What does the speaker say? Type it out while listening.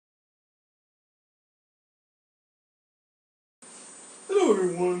Hello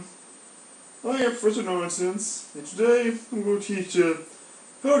everyone, I am Professor Nonsense, and today I'm going to teach you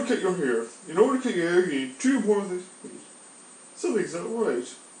how to cut your hair. In order to cut your hair, you need two important things. Wait, something's not right.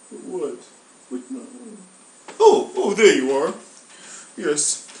 What? What? No. Oh, there you are.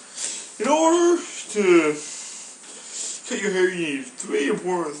 Yes. In order to cut your hair, you need three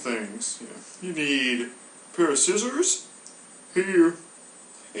important things. Yeah. You need a pair of scissors, here,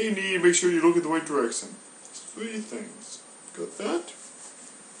 and you need to make sure you look in the right direction. Three things. Got that?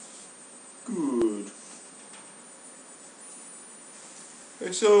 Good.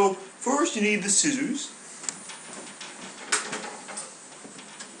 Okay, so first you need the scissors.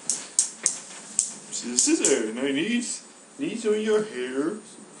 Scissors. Now you need some of your hair.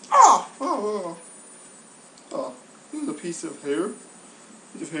 Here's a piece of hair.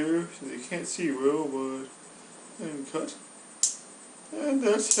 So you can't see well, but and cut. And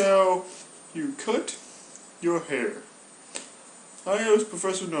that's how you cut your hair. I was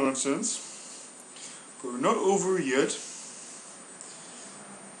Professor Nonsense. But we're not over yet.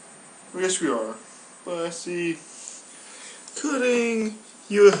 Well, yes, we are. But I see, cutting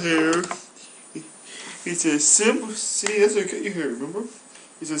your hair, it's as simple, see, that's how you cut your hair, remember?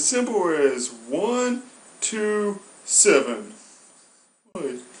 It's as simple as 1, 2, 7.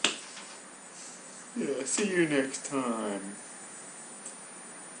 Right. Yeah, see you next time.